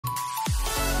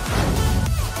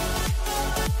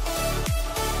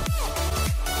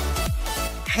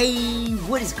Hey,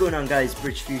 what is going on guys,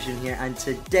 Bridge Fusion here, and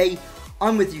today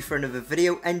I'm with you for another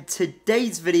video, and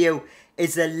today's video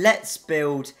is a let's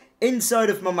build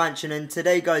inside of my mansion. And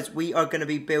today guys, we are going to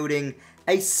be building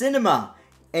a cinema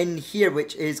in here,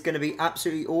 which is going to be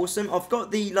absolutely awesome. I've got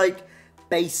the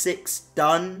basics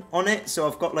done on it, so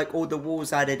I've got all the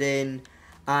walls added in,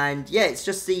 and yeah, it's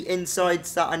just the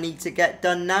insides that I need to get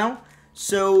done now.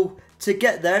 So to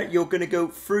get there, you're going to go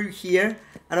through here,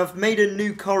 and I've made a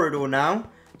new corridor now.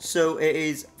 So it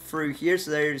is through here. So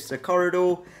there's the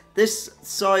corridor. This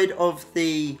side of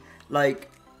the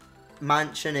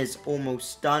mansion is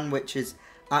almost done, which is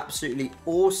absolutely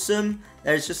awesome.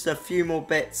 There's just a few more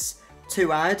bits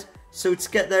to add. So to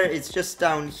get there, it's just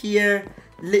down here,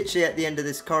 literally at the end of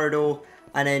this corridor,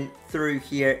 and then through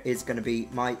here is going to be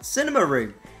my cinema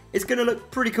room. It's going to look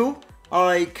pretty cool.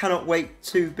 I cannot wait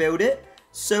to build it.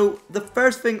 So the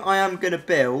first thing I am going to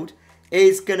build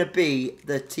is going to be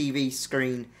the TV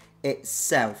screen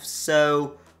itself.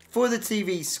 So for the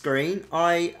TV screen,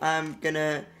 I am going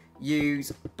to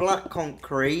use black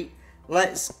concrete.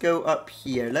 Let's go up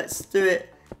here. Let's do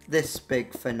it this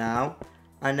big for now.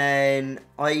 And then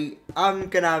I am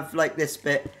going to have this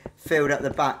bit filled at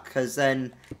the back, because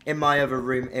then in my other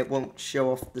room it won't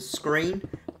show off the screen,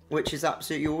 which is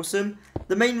absolutely awesome.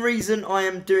 The main reason I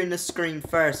am doing the screen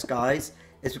first, guys,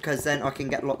 is because then I can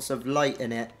get lots of light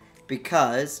in it.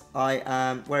 Because I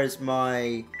am, where is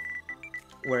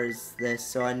this?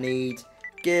 So I need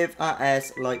give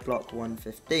as light block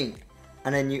 115,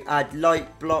 and then you add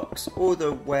light blocks all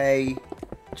the way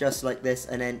just like this,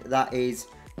 and then that is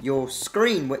your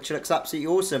screen, which looks absolutely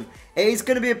awesome. It is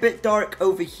going to be a bit dark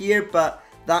over here, but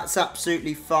that's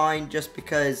absolutely fine, just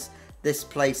because this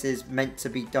place is meant to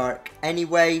be dark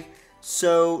anyway.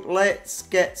 So let's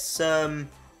get some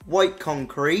white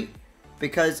concrete,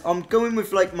 because I'm going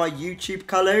with my YouTube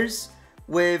colors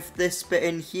with this bit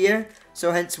in here.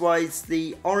 So hence why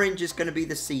the orange is going to be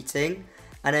the seating,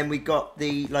 and then we got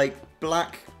the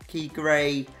black key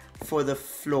grey for the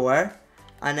floor,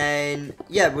 and then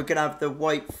yeah, we're gonna have the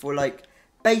white for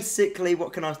basically,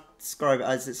 what can I describe it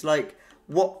as? It's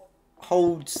what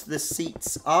holds the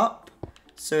seats up.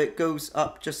 So it goes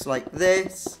up just like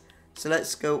this. So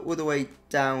let's go all the way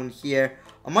down here.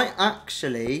 I might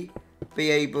actually be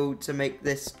able to make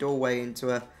this doorway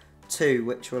into a 2,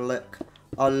 which will look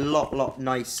a lot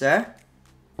nicer.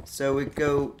 So we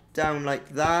go down like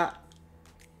that,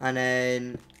 and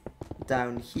then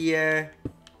down here,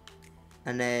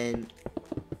 and then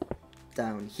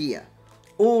down here.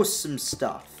 Awesome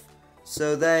stuff.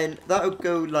 So then that'll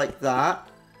go like that,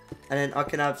 and then I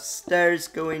can have stairs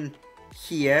going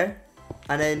here,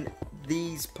 and then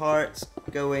these parts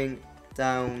going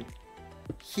down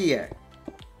here.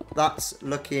 That's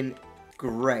looking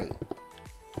great.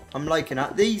 I'm liking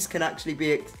that. These can actually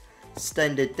be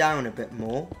extended down a bit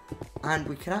more, and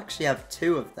we can actually have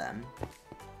 2 of them.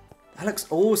 That looks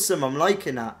awesome. I'm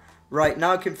liking that. Right,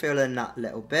 now I can fill in that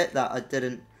little bit that I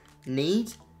didn't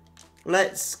need.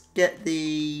 Let's get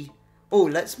the... oh,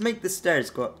 let's make the stairs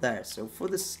go up there. So for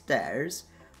the stairs,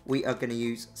 we are going to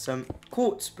use some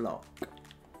quartz block.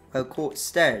 Well, quartz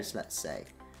stairs, let's say.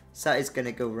 So that is going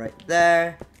to go right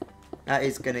there. That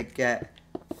is going to get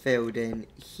filled in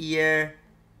here.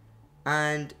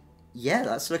 And yeah,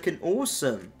 that's looking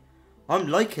awesome. I'm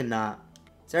liking that.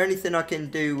 Is there anything I can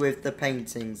do with the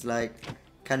paintings?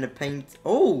 Can the paint...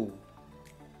 oh,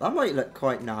 that might look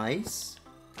quite nice.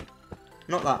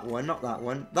 Not that one, not that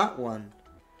one. That one.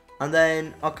 And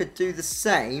then I could do the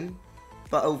same,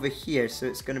 but over here. So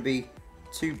it's going to be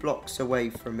 2 blocks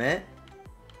away from it.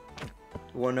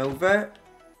 One over.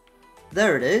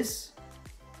 There it is.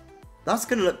 That's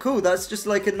going to look cool. That's just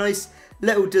a nice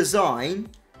little design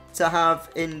to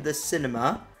have in the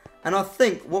cinema. And I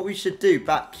think what we should do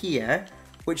back here,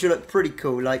 which will look pretty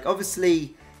cool.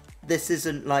 Obviously, this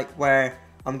isn't where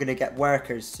I'm going to get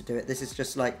workers to do it. This is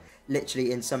just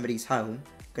literally in somebody's home.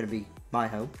 Going to be my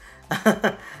home.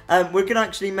 We're going to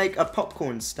actually make a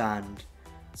popcorn stand.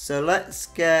 So let's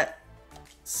get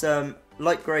some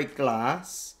light grey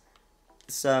glass,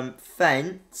 some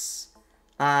fence,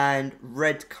 and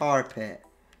red carpet.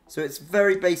 So it's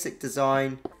very basic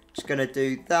design. Just gonna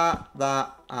do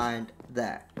that, and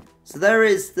there. So there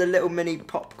is the little mini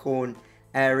popcorn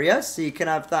area. So you can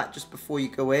have that just before you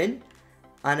go in.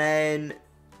 And then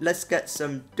let's get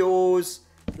some doors.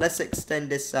 Let's extend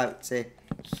this out to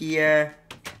here.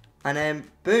 And then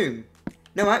boom.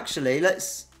 No, actually,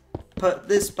 let's put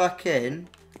this back in.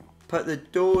 Put the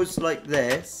doors like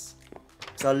this.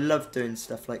 So I love doing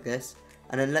stuff like this.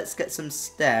 And then let's get some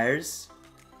stairs.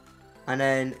 And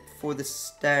then for the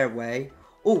stairway.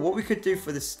 Oh, what we could do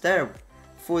for the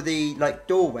for the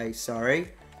doorway,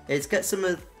 sorry. is get some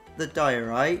of the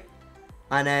diorite,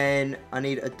 and then I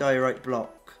need a diorite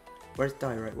block. Where's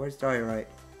diorite? Where's diorite?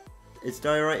 Is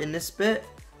diorite in this bit?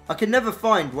 I can never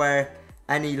find where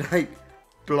any like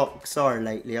blocks are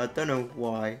lately. I don't know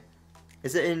why.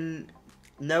 Is it in?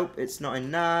 Nope, it's not in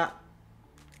that.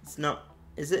 It's not.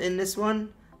 Is it in this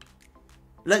one?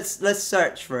 Let's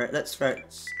search for it. Let's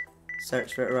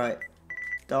search for it. Right.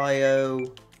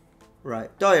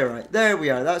 Right. Diorite. There we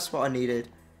are. That's what I needed.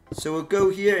 So we'll go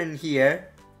here and here,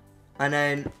 and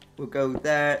then we'll go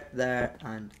there, there,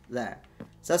 and there.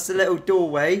 So that's the little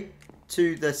doorway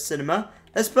to the cinema.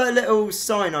 Let's put a little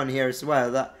sign on here as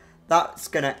well. That's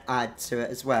gonna add to it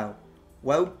as well.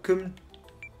 Welcome.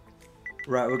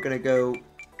 Right, we're gonna go.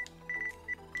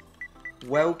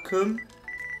 Welcome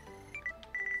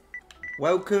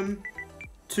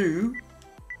to.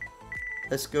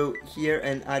 Let's go here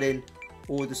and add in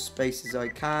all the spaces I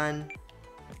can.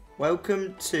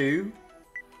 Welcome to.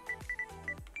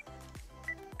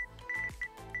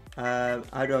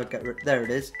 How do I get rid? There it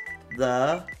is.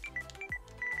 The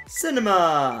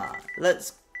cinema.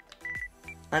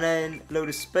 And then load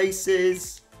of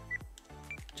spaces.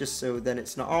 Just so then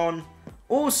it's not on.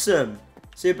 Awesome.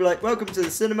 So you'll be like, welcome to the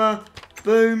cinema.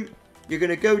 Boom. You're going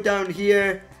to go down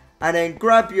here and then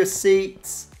grab your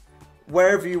seats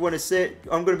wherever you want to sit.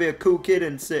 I'm going to be a cool kid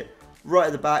and sit right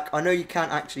at the back. I know you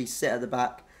can't actually sit at the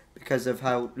back because of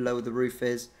how low the roof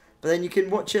is. But then you can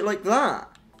watch it like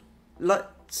that.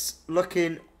 It's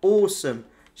looking awesome.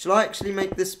 Shall I actually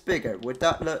make this bigger? Would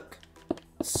that look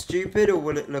stupid or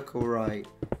will it look alright?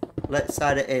 Let's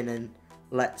add it in and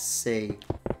let's see.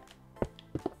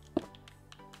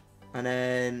 And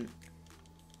then,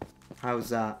 how's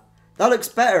that? That looks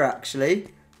better actually.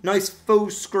 Nice full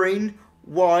screen,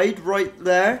 wide right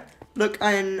there.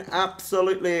 Looking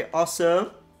absolutely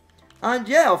awesome. And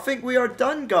yeah, I think we are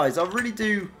done, guys. I really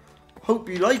do hope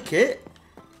you like it.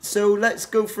 So let's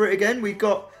go for it again. We've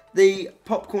got the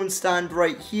popcorn stand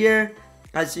right here.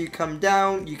 As you come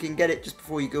down, you can get it just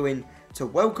before you go in to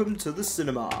welcome to the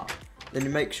cinema. Then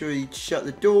you make sure you shut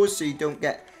the doors so you don't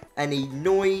get any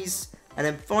noise. And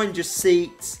then find your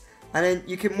seats. And then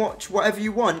you can watch whatever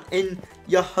you want in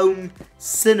your home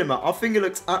cinema. I think it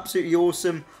looks absolutely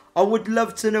awesome. I would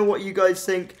love to know what you guys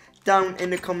think down in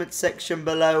the comment section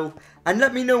below. And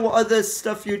let me know what other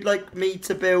stuff you'd like me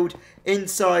to build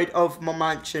inside of my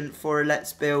mansion for a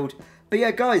Let's Build. But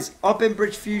yeah, guys, I've been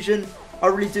Bridge Fusion. I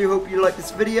really do hope you like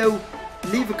this video.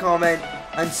 Leave a comment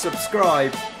and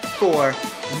subscribe for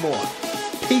more.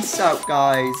 Peace out,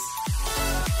 guys.